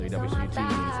WXUT's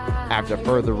After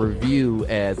Further Review,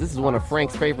 as this is one of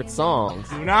Frank's favorite songs.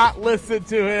 Do not listen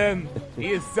to him.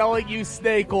 He is selling you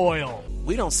snake oil.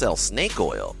 We don't sell snake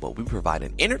oil, but we provide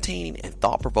an entertaining and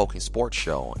thought-provoking sports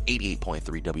show on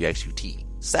 88.3 WXUT,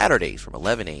 Saturdays from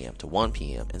 11 a.m. to 1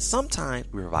 p.m., and sometimes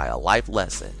we provide a life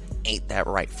lesson. Ain't that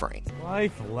right, Frank?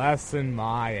 Life lesson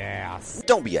my ass.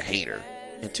 Don't be a hater.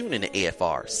 And tune in to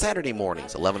AFR Saturday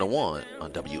mornings, 11 to 1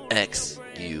 on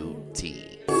WXUT.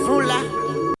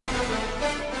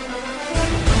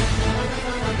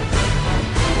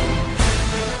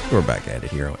 We're back at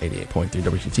it here on 88.3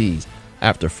 WXUT's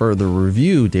After Further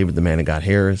Review. David the Man and God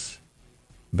Harris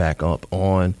back up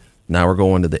on. Now we're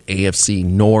going to the AFC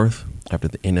North. After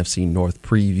the NFC North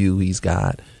preview, he's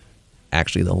got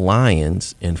actually the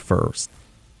Lions in first.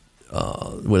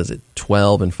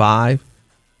 12-5?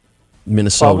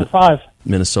 Minnesota 12-5.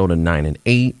 Minnesota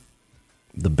 9-8.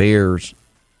 The Bears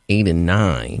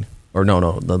 8-9. Or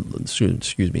no.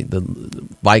 Excuse me. The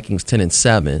Vikings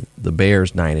 10-7. The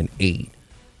Bears 9-8.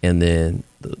 And then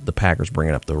the Packers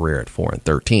bringing up the rear at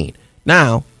 4-13.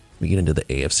 Now we get into the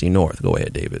AFC North. Go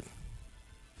ahead, David.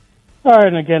 All right,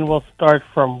 and again, we'll start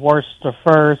from worst to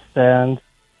first, and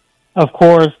of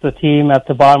course, the team at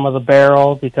the bottom of the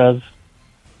barrel, because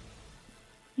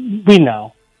we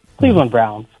know Cleveland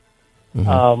Browns.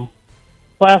 Mm-hmm.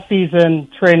 Last season,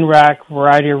 train wreck,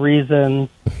 variety of reasons.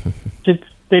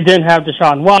 They didn't have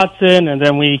Deshaun Watson, and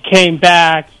then we came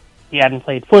back. He hadn't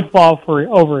played football for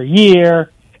over a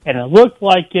year, and it looked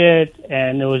like it,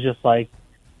 and it was just like,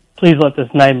 please let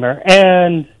this nightmare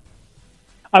end.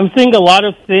 I'm seeing a lot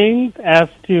of things as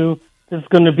to this is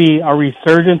going to be a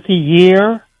resurgency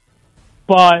year,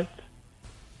 but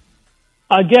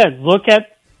again, look at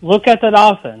that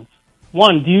offense.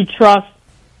 One, do you trust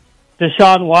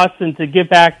Deshaun Watson to get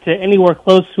back to anywhere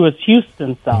close to his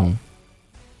Houston self? Mm-hmm.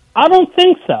 I don't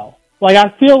think so. Like, I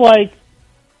feel like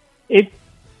it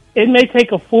may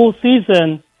take a full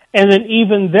season, and then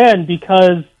even then,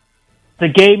 because the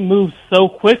game moves so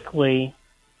quickly,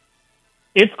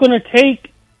 it's going to take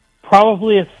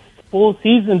probably a full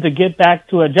season to get back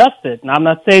to adjusted. And I'm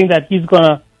not saying that he's going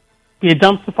to be a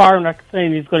dumpster fire. I'm not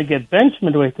saying he's going to get benched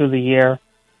midway through the year.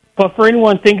 But for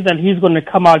anyone thinking that he's going to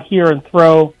come out here and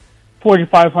throw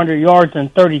 4,500 yards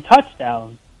and 30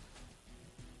 touchdowns,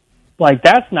 like,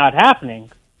 that's not happening.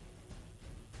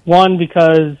 One,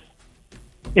 because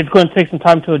it's going to take some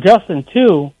time to adjust, and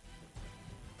two,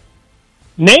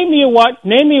 name me a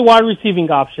wide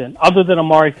receiving option other than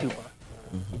Amari Cooper.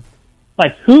 Mm-hmm.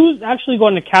 Like, who's actually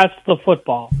going to catch the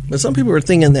football? But some people are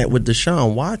thinking that with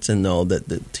Deshaun Watson, though, that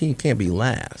the team can't be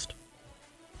last.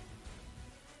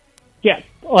 Yeah,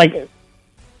 like,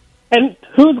 and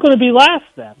who's going to be last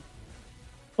then?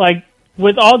 Like,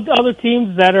 with all the other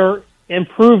teams that are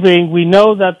improving, we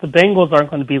know that the Bengals aren't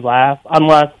going to be last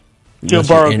unless Joe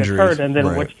Burrow gets hurt, and then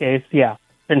in which case, yeah,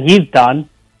 then he's done.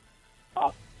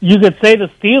 You could say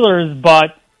the Steelers,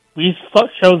 but we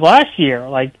showed last year,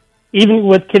 like, even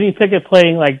with Kenny Pickett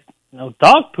playing like,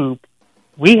 dog poop,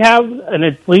 we have an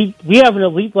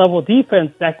elite level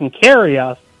defense that can carry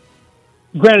us.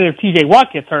 Granted, if TJ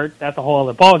Watt gets hurt, that's a whole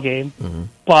other ball game. Mm-hmm.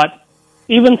 But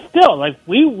even still, like,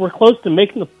 we were close to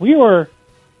we were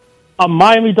a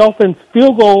Miami Dolphins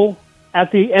field goal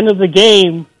at the end of the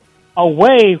game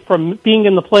away from being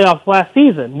in the playoffs last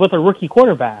season with a rookie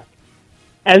quarterback.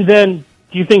 And then,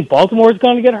 do you think Baltimore is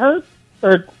going to get hurt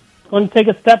or going to take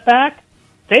a step back?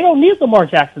 They don't need Lamar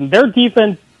Jackson. Their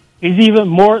defense is even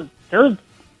more. Their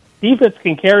defense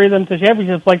can carry them to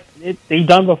championships like they've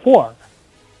done before.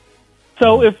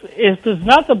 So if it's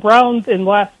not the Browns in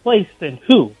last place, then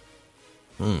who?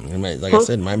 Like I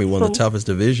said, it might be one of the toughest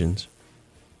divisions.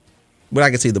 But I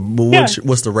can see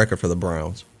what's the record for the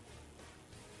Browns?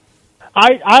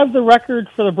 I have the record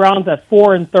for the Browns at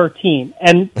 4-13,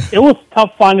 and it was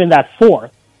tough finding that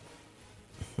fourth.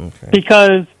 Okay.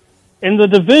 Because in the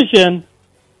division,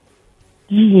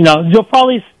 you'll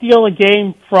probably steal a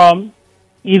game from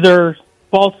either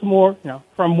Baltimore,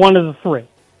 from one of the three.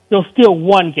 You'll steal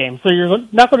one game, so you're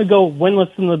not going to go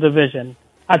winless in the division.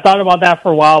 I thought about that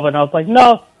for a while, but I was like,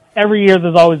 no, every year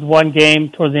there's always one game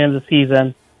towards the end of the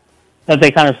season that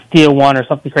they kind of steal one or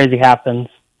something crazy happens.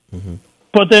 Mm-hmm.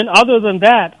 But then other than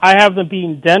that, I have them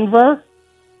beating Denver,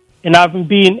 and I've been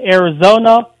beating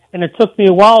Arizona, and it took me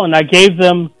a while, and I gave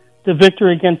them the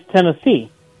victory against Tennessee.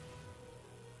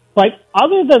 Like,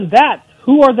 other than that,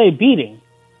 who are they beating?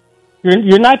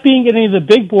 You're not beating any of the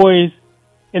big boys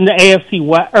in the AFC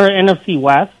West or NFC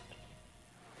West.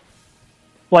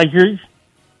 Like,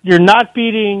 you're not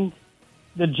beating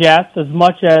the Jets as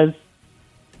much as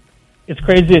it's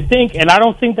crazy to think, and I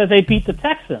don't think that they beat the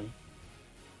Texans.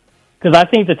 because I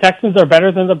think the Texans are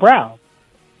better than the Browns,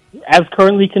 as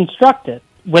currently constructed,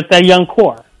 with that young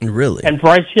core. Really? And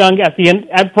Bryce Young at the end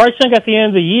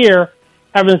of the year,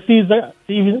 having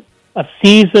a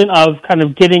season of kind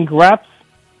of getting reps.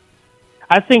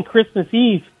 I think Christmas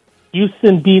Eve,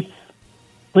 Houston beats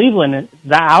Cleveland, and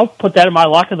I'll put that in my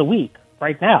lock of the week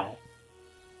right now.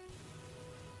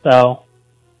 So,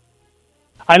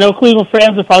 I know Cleveland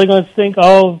fans are probably going to think,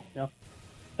 oh,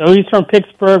 he's from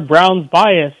Pittsburgh, Browns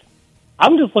bias.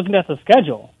 I'm just looking at the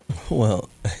schedule. Well,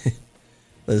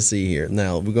 let's see here.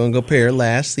 Now, we're going to compare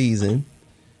last season.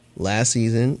 Last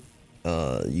season,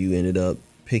 you ended up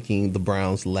picking the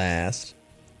Browns last,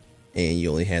 and you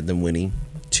only had them winning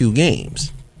 2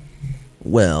 games.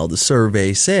 Well, the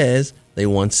survey says they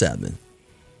won 7.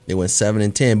 They went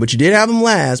 7-10, but you did have them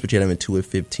last, but you had them at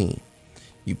 2-15.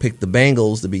 You picked the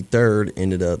Bengals to be third,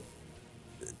 ended up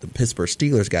the Pittsburgh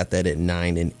Steelers got that at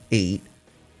 9-8.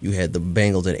 You had the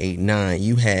Bengals at 8-9.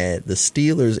 You had the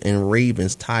Steelers and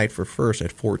Ravens tied for first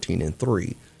at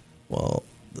 14-3. Well,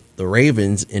 the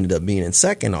Ravens ended up being in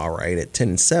second, all right, at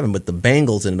 10-7, but the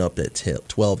Bengals ended up at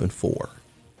 12-4.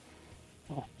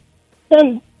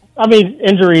 And I mean,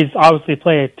 injuries obviously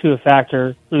play a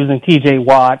factor. Losing T.J.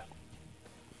 Watt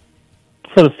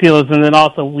for the Steelers, and then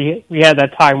also we had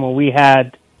that time when we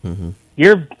had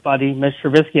your buddy, Mr.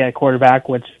 Trubisky, at quarterback,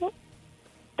 which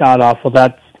god awful.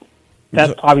 That's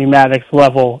Tommy Maddox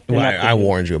level. Well, I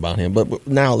warned you about him, but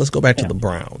now let's go back to the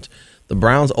Browns. The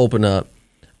Browns open up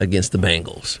against the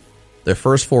Bengals. Their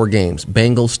first 4 games: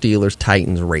 Bengals, Steelers,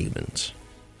 Titans, Ravens.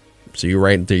 So you're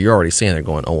right there. You're already saying they're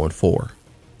going 0-4.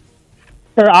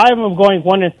 Sir, I am going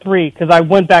 1-3 because I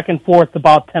went back and forth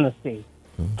about Tennessee.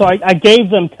 So I gave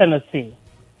them Tennessee.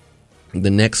 The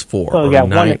next 4 are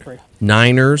 1-3.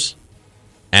 Niners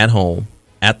at home,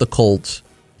 at the Colts,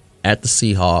 at the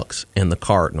Seahawks, and the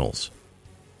Cardinals.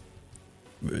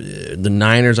 The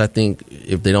Niners, I think,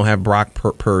 if they don't have Brock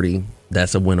Purdy,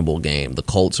 that's a winnable game. The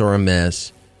Colts are a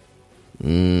mess.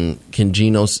 Can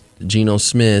Geno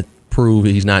Smith prove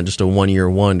he's not just a one-year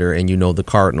wonder? And the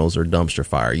Cardinals are dumpster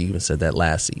fire. You even said that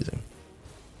last season.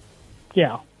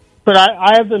 Yeah. But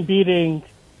I have them beating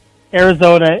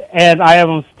Arizona, and I have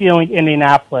them stealing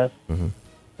Indianapolis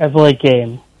as a late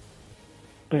game.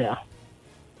 But yeah.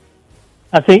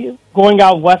 I think going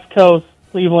out West Coast,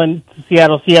 Cleveland to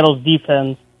Seattle's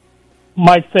defense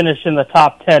might finish in the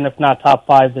top 10, if not top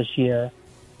 5 this year.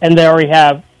 And they already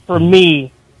have, for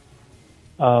me,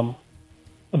 one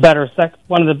of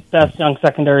the best young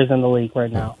secondaries in the league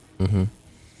right now. Mm-hmm.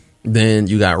 Then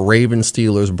you got Ravens,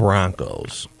 Steelers,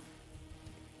 Broncos.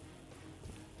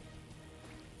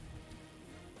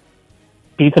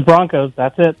 Beat the Broncos.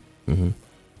 That's it. Mm-hmm.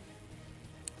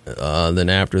 Then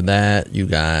after that, you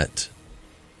got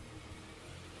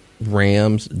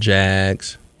Rams,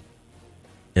 Jags,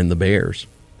 and the Bears,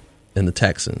 and the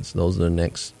Texans. Those are the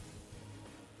next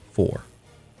 4.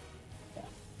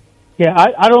 Yeah,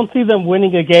 I don't see them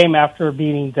winning a game after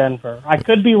beating Denver. I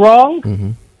could be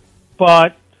wrong,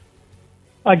 but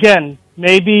again,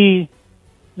 maybe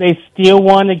they steal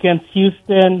one against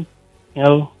Houston.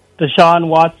 Deshaun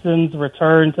Watson's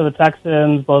return to the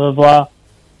Texans, blah, blah, blah,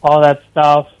 all that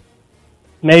stuff.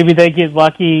 Maybe they get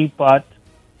lucky, but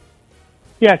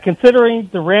yeah, considering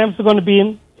the Rams are going to be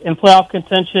in playoff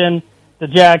contention, the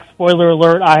Jags, spoiler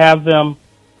alert, I have them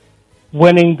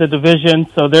winning the division,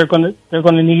 so they're going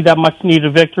to need that much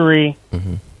needed victory.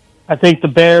 I think the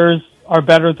Bears are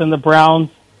better than the Browns,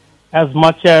 as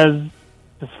much as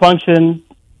dysfunction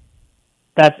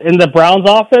that's in the Browns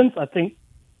offense.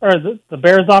 The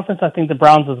Bears offense, I think the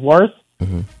Browns is worse.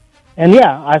 And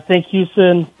yeah, I think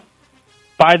Houston,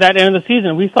 by that end of the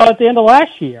season, we saw at the end of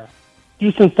last year,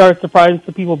 Houston started surprising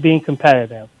some people being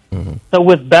competitive. So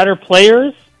with better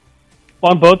players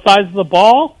on both sides of the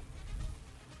ball,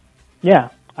 yeah,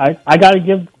 I got to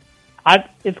give.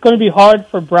 It's going to be hard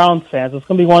for Browns fans. It's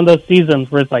going to be one of those seasons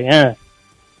where it's like,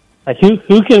 like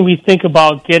who can we think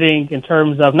about getting in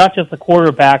terms of not just a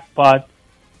quarterback, but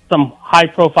some high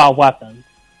profile weapons.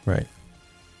 Right.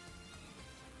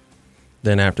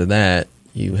 Then after that,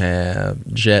 you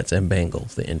have Jets and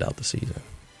Bengals to end out the season.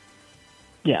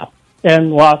 Yeah,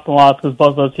 and lots because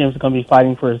both those teams are going to be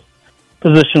fighting for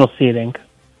positional seeding.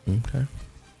 Okay.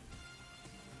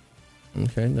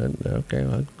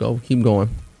 I'll go. Keep going.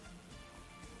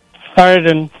 All right,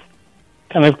 and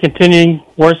kind of continuing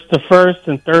worst to first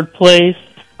and third place,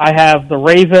 I have the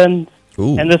Ravens,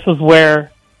 and this is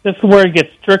where it gets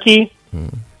tricky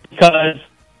because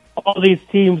all these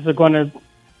teams are going to.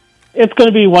 It's going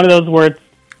to be one of those where it's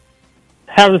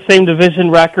have the same division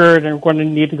record, and we're going to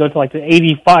need to go to like the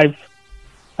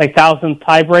 85,000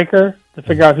 tiebreaker to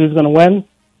figure out who's going to win.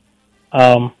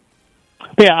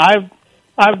 But yeah, I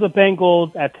have the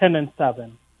Bengals at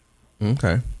 10-7.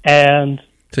 Okay. And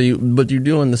so you're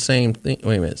doing the same thing.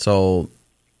 Wait a minute. So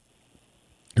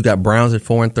you got Browns at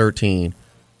 4-13,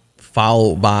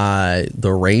 followed by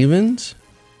the Ravens.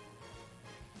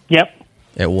 Yep.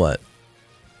 At what?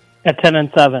 At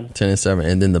 10-7. 10-7,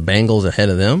 and then the Bengals ahead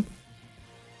of them.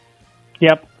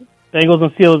 Yep. Bengals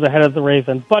and Steelers ahead of the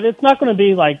Ravens, but it's not going to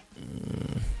be like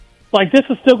this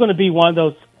is still going to be one of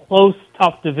those close,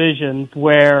 tough divisions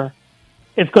where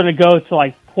it's going to go to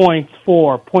like points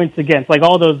for, points against, like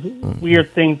all those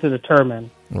weird things to determine.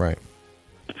 Right.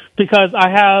 Because I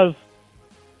have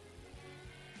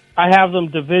them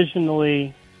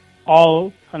divisionally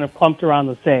all kind of clumped around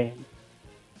the same.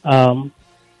 But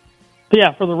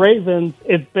yeah, for the Ravens,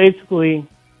 it's basically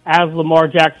as Lamar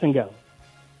Jackson goes.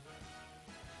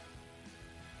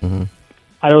 Mm-hmm.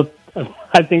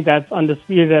 I think that's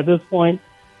undisputed at this point.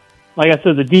 Like I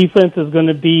said, the defense is going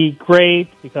to be great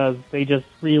because they just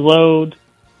reload.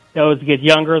 They always get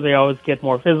younger. They always get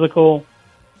more physical.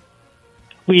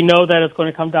 We know that it's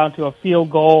going to come down to a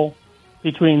field goal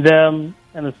between them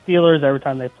and the Steelers every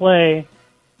time they play.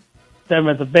 Them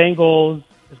and the Bengals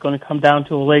is going to come down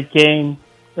to a late game,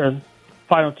 or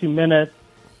final 2 minutes.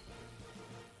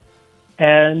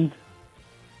 And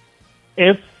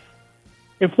if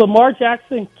Lamar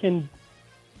Jackson can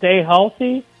stay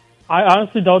healthy, I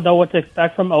honestly don't know what to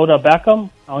expect from Odell Beckham.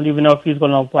 I don't even know if he's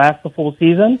going to last the full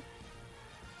season.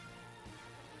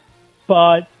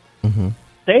 But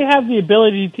they have the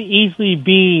ability to easily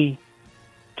be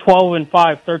 12-5,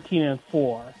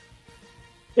 13-4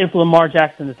 if Lamar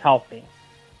Jackson is healthy.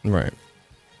 Right.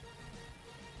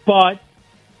 But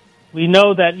we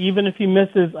know that even if he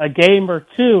misses a game or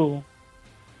two,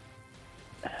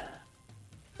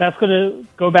 that's going to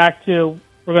go back to,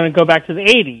 we're going to go back to the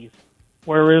 80s,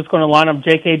 where we're just going to line up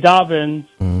J.K. Dobbins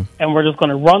and we're just going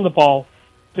to run the ball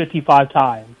 55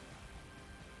 times.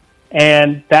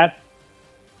 And that's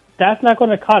not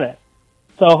going to cut it.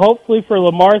 So hopefully for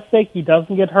Lamar's sake, he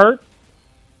doesn't get hurt.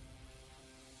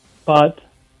 But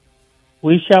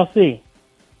we shall see.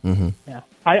 Mm-hmm.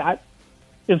 Yeah,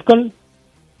 it's going.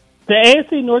 The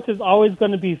AFC North is always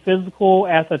going to be physical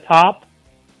at the top,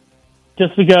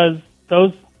 just because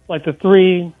those, like the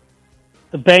three,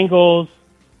 the Bengals,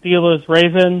 Steelers,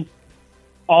 Ravens,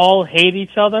 all hate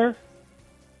each other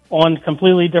on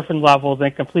completely different levels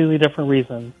and completely different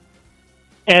reasons.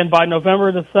 And by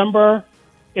November, December,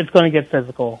 it's going to get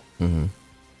physical. Mm-hmm.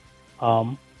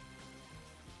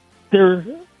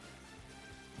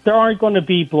 There aren't going to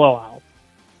be blowouts.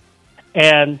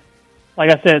 And like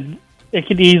I said, it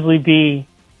could easily be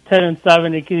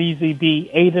 10-7. It could easily be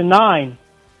 8-9.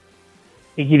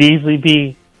 It could easily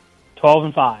be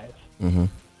 12-5. Mm-hmm.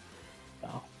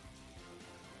 So.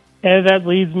 And that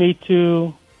leads me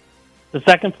to the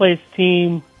second place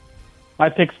team, my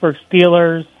Pittsburgh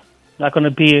Steelers. Not going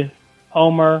to be a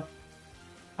homer.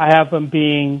 I have them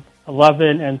being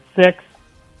 11-6.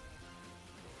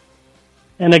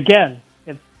 And again,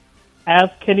 it's as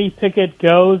Kenny Pickett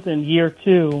goes in year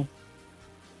 2,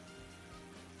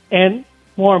 and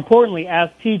more importantly, as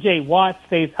TJ Watt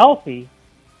stays healthy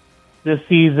this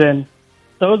season,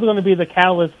 those are going to be the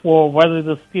catalyst for whether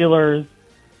the Steelers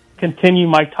continue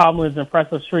Mike Tomlin's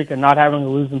impressive streak and not having a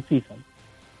losing season.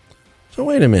 So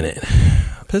wait a minute.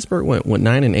 Pittsburgh went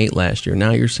 9-8 last year.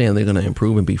 Now you're saying they're going to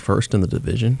improve and be first in the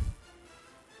division?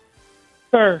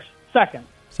 Second.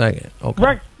 Second,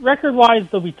 okay. Record-wise,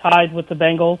 they'll be tied with the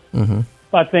Bengals. Mm-hmm.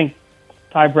 But I think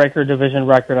tiebreaker division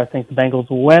record, I think the Bengals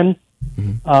will win.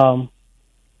 Mm-hmm.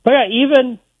 But yeah,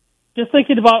 even just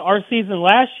thinking about our season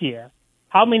last year,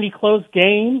 how many close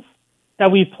games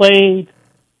that we played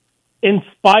in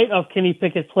spite of Kenny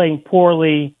Pickett playing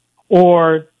poorly,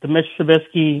 or the Mitch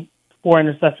Trubisky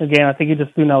 4-interception game. I think he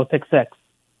just threw no pick 6.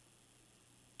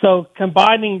 So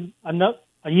combining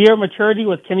a year of maturity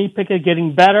with Kenny Pickett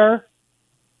getting better,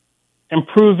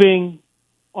 improving,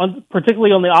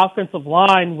 particularly on the offensive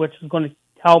line, which is going to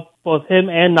help both him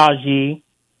and Najee,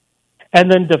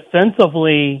 and then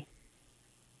defensively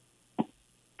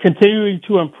continuing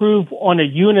to improve on a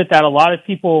unit that a lot of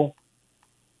people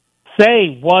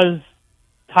say was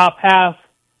top half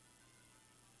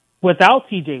without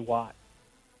TJ Watt,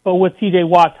 but with TJ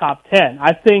Watt top 10.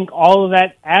 I think all of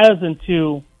that adds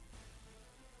into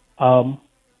 2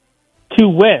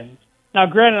 wins. Now,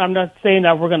 granted, I'm not saying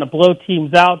that we're going to blow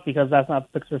teams out because that's not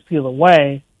fix or seal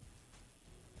away,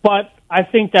 but I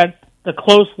think that the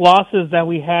close losses that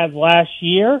we had last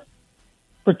year,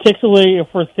 particularly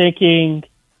if we're thinking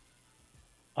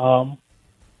the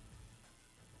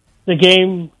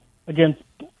game against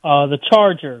the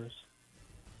Chargers,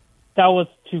 that was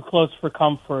too close for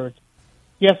comfort.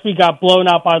 yes, we got blown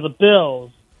out by the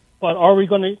Bills, but are we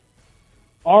going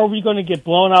to get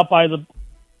blown out by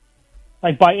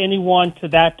by anyone to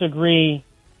that degree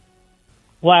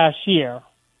last year?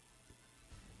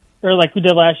 Or like we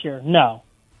did last year? No.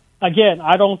 Again,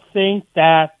 I don't think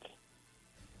that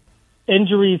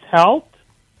injuries helped.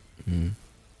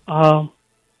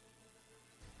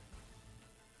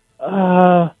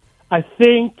 I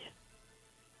think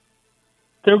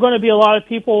there are going to be a lot of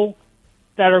people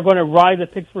that are going to ride the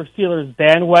Pittsburgh Steelers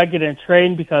bandwagon and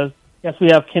train because, yes, we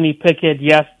have Kenny Pickett.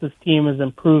 Yes, this team is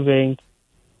improving.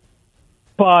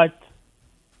 But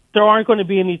there aren't going to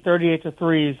be any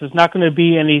 38-3s. There's not going to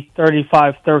be any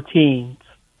 35-13s.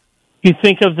 You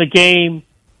think of the game,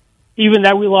 even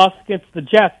that we lost against the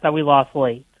Jets, that we lost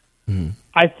late.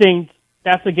 I think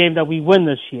that's a game that we win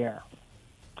this year.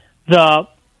 The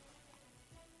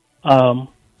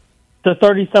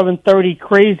 37-30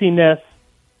 craziness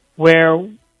where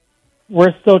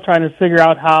we're still trying to figure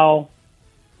out how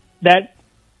that,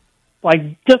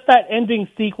 just that ending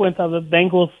sequence of the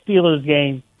Bengals-Steelers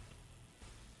game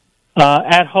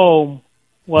at home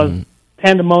was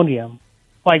pandemonium.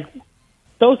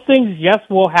 Those things, yes,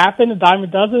 will happen a dime a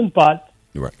dozen, but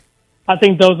right. I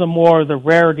think those are more the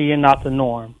rarity and not the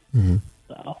norm.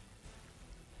 So,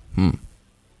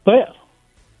 but yeah.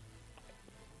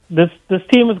 This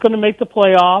team is going to make the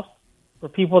playoffs. For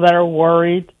people that are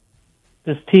worried,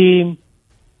 this team,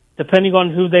 depending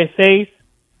on who they face,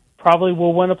 probably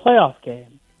will win a playoff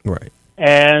game. Right.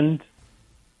 And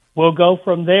we'll go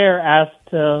from there as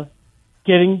to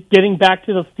getting back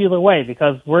to the Steeler way,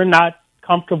 because we're not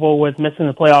comfortable with missing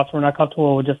the playoffs. We're not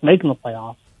comfortable with just making the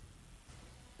playoffs.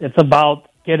 It's about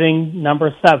getting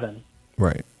number 7.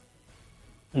 Right.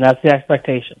 And that's the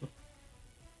expectation.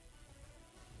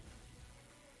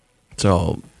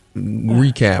 So,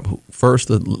 recap, first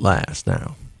to last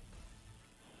now.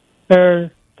 So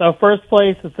first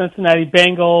place, the Cincinnati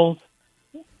Bengals,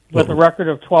 with a record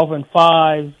of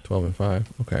 12-5. 12-5,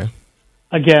 okay.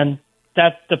 Again,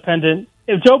 that's dependent.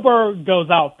 If Joe Burrow goes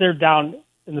out, they're down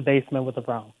in the basement with the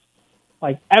Browns.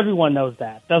 Everyone knows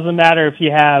that. Doesn't matter if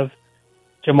you have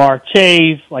Jamar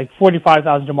Chase,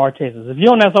 45,000 Jamar Chases. If you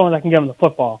don't have someone that can get him the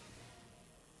football,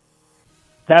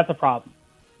 that's a problem.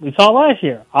 We saw last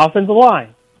year, offensive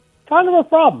line, kind of a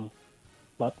problem.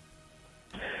 But,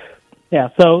 yeah,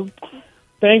 so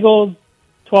Bengals,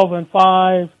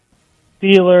 12-5,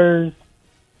 Steelers,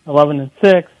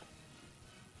 11-6,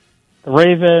 the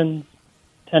Ravens,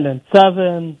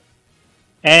 10-7,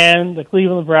 and the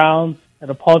Cleveland Browns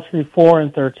at a paltry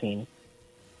 4-13.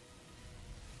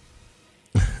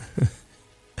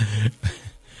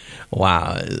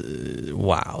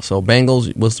 Wow. So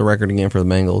Bengals, what's the record again for the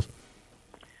Bengals?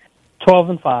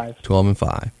 12-5.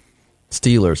 12-5.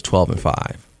 Steelers,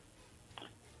 12-5.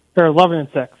 They're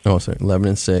 11-6. Oh, sorry,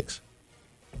 11-6.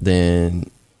 Then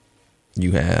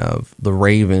you have the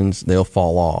Ravens. They'll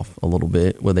fall off a little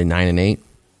bit. Were they 9-8?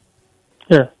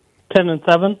 Sure.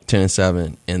 10-7.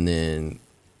 10-7, and then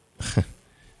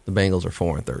the Bengals are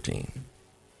 4-13.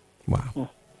 Wow.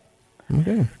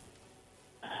 Okay.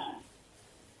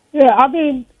 Yeah, I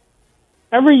mean,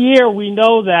 every year we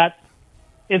know that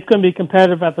it's going to be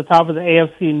competitive at the top of the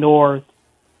AFC North.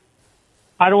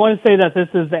 I don't want to say that this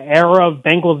is the era of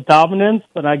Bengals dominance,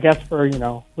 but I guess for,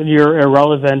 when you're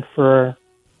irrelevant for,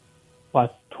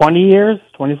 20 years,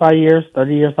 25 years,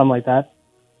 30 years, something like that.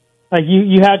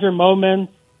 You had your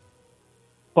moments,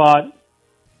 but,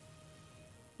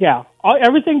 yeah,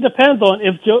 everything depends on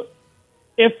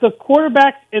if the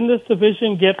quarterbacks in this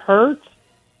division get hurt,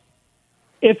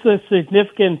 it's a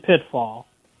significant pitfall.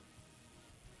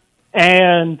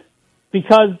 And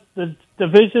because the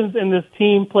divisions in this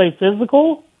team play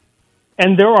physical,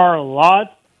 and there are a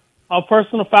lot of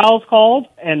personal fouls called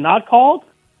and not called,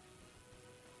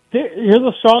 here's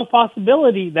a strong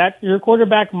possibility that your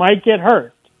quarterback might get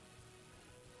hurt.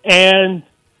 And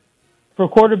for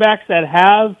quarterbacks that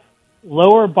have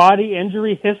lower body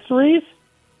injury histories,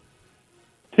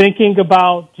 thinking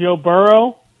about Joe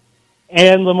Burrow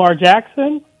and Lamar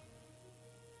Jackson,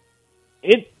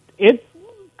 it's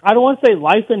I don't want to say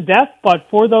life and death, but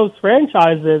for those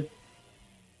franchises,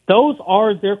 those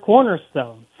are their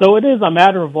cornerstones. So it is a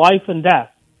matter of life and death,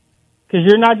 because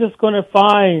you're not just going to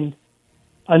find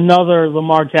another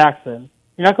Lamar Jackson.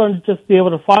 You're not going to just be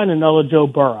able to find another Joe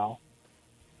Burrow.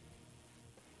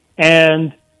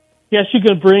 And yes, you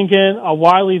can bring in a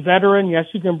wily veteran. Yes,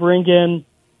 you can bring in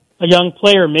a young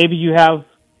player. Maybe you have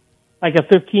a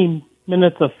 15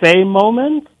 minutes of fame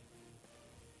moment,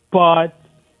 but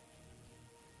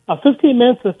a 15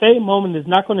 minutes of fame moment is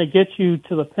not going to get you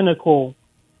to the pinnacle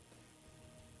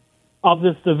of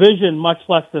this division, much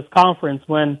less this conference,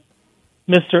 when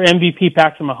Mr. MVP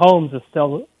Patrick Mahomes is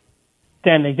still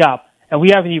standing up. And we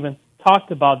haven't even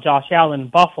talked about Josh Allen in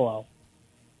Buffalo.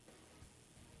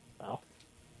 So.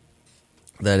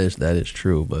 That is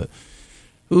true, but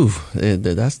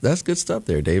that's good stuff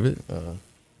there, David.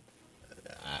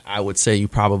 I would say you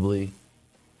probably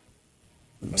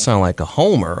sound like a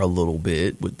homer a little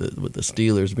bit with the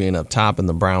Steelers being up top and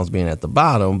the Browns being at the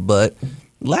bottom, but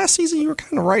last season you were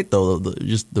kind of right though.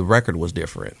 Just the record was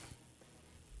different.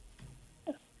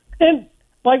 And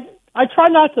I try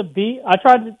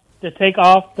to take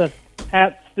off the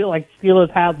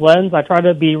Steelers hat lens. I try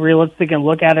to be realistic and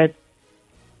look at it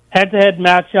head-to-head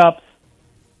matchups,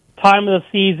 time of the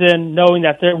season, knowing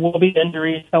that there will be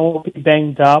injuries, that will be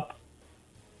banged up.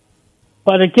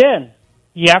 But again,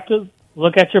 you have to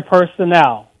look at your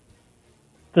personnel.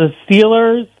 The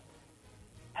Steelers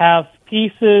have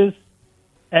pieces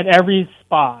at every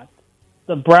spot.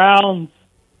 The Browns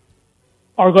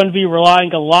are going to be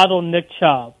relying a lot on Nick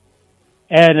Chubb.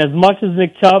 And as much as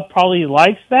Nick Chubb probably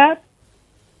likes that,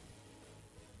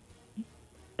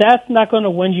 that's not going to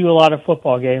win you a lot of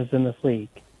football games in this league.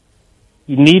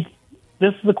 This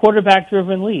is a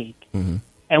quarterback-driven league. Mm-hmm.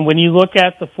 And when you look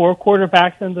at the 4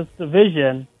 quarterbacks in this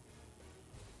division,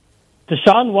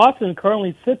 Deshaun Watson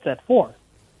currently sits at 4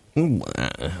 in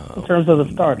terms of the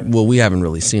starter. Well, we haven't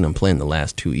really seen him play in the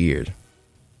last 2 years.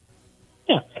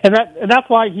 Yeah, and that's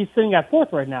why he's sitting at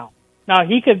 4th right now. Now,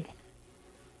 he could,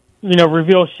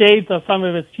 reveal shades of some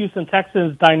of his Houston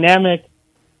Texans' dynamic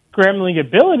scrambling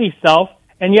ability self,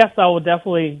 and yes, I will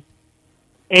definitely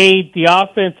aid the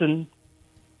offense and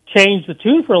change the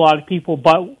tune for a lot of people,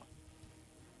 but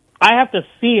I have to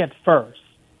see it first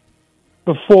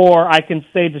before I can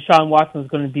say Deshaun Watson is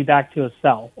going to be back to his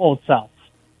old self.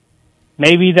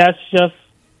 Maybe that's just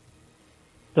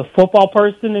the football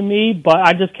person in me, but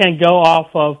I just can't go off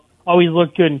of, he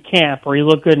looked good in camp or he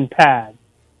looked good in pads.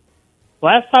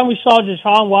 Last time we saw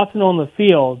Deshaun Watson on the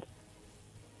field,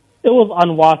 it was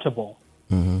unwatchable.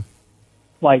 Mm-hmm.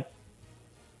 Like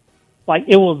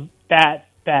it was that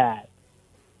bad.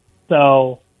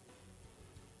 So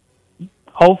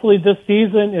hopefully this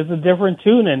season is a different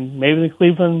tune, and maybe the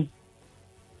Cleveland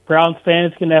Browns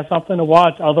fans can have something to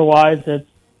watch. Otherwise, it's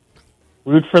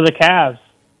root for the Cavs.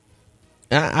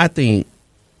 I think,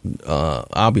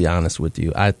 I'll be honest with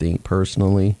you, I think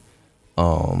personally,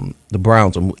 the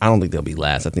Browns, I don't think they'll be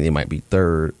last. I think they might be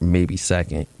 3rd, maybe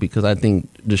 2nd, because I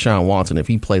think Deshaun Watson, if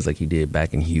he plays like he did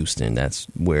back in Houston, that's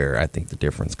where I think the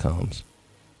difference comes.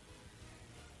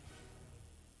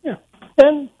 Yeah.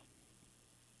 And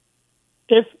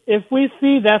if we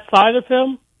see that side of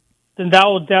him, then that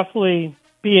will definitely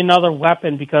be another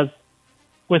weapon, because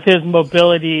with his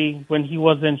mobility when he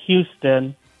was in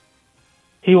Houston,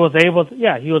 he was able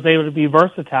to be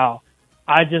versatile.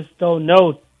 I just don't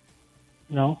know.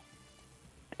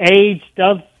 Age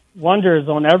does wonders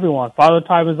on everyone. Father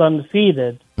Time is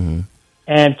undefeated. Mm-hmm.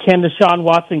 And can Deshaun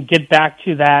Watson get back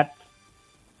to that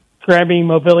scrambling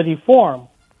mobility form?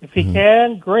 If he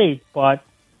can, great, but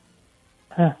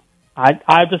I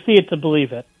have to see it to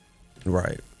believe it.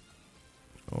 Right.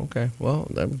 Okay. Well,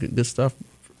 that's good stuff,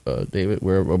 David.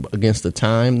 We're against the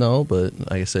time, though, but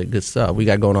like I said, good stuff. We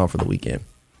got going on for the weekend.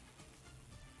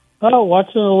 Oh,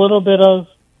 watching a little bit of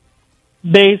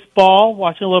baseball,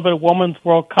 watching a little bit of Women's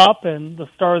World Cup and the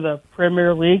start of the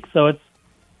Premier League, so it's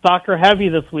soccer heavy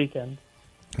this weekend.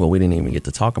 Well, we didn't even get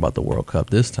to talk about the World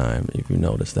Cup this time, if you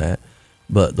noticed that.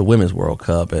 But the Women's World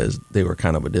Cup, as they were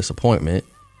kind of a disappointment.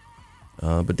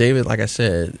 But David, like I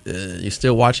said, you're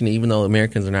still watching it even though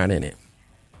Americans are not in it.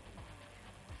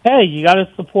 Hey, you got to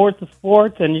support the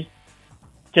sports, and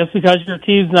just because your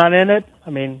team's not in it,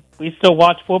 I mean, we still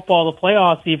watch football, the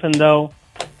playoffs, even though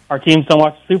our teams don't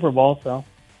watch the Super Bowl. So,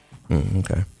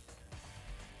 okay,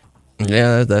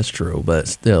 yeah, that's true. But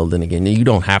still, then again, you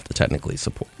don't have to technically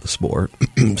support the sport,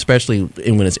 especially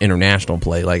when it's international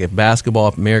play. Like if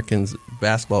Americans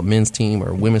basketball men's team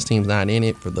or women's team's not in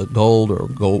it for the gold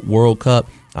World Cup,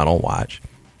 I don't watch.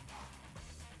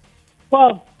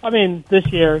 Well, I mean, this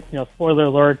year, spoiler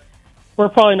alert, we're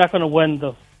probably not going to win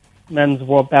the men's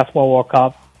basketball World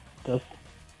Cup. Just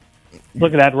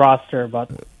look at that roster,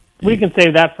 but we can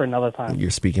save that for another time.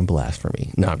 You're speaking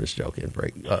blasphemy. No, I'm just joking,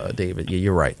 David. Yeah,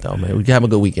 you're right, though, man. We can have a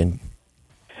good weekend.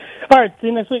 All right, see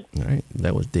you next week. All right,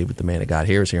 that was David the Man of God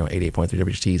Harris here on 88.3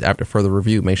 WXUT's After Further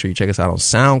Review. Make sure you check us out on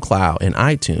SoundCloud and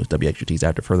iTunes, WXUT's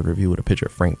After Further Review, with a picture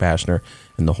of Frank Bashner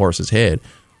and the horse's head.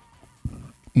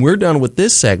 We're done with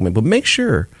this segment, but make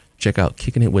sure check out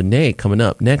Kicking It with Nate coming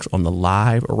up next on the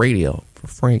live radio. For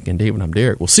Frank and David, I'm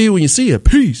Derrick. We'll see you when you see it.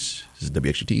 Peace. This is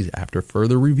WXUT's After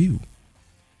Further Review.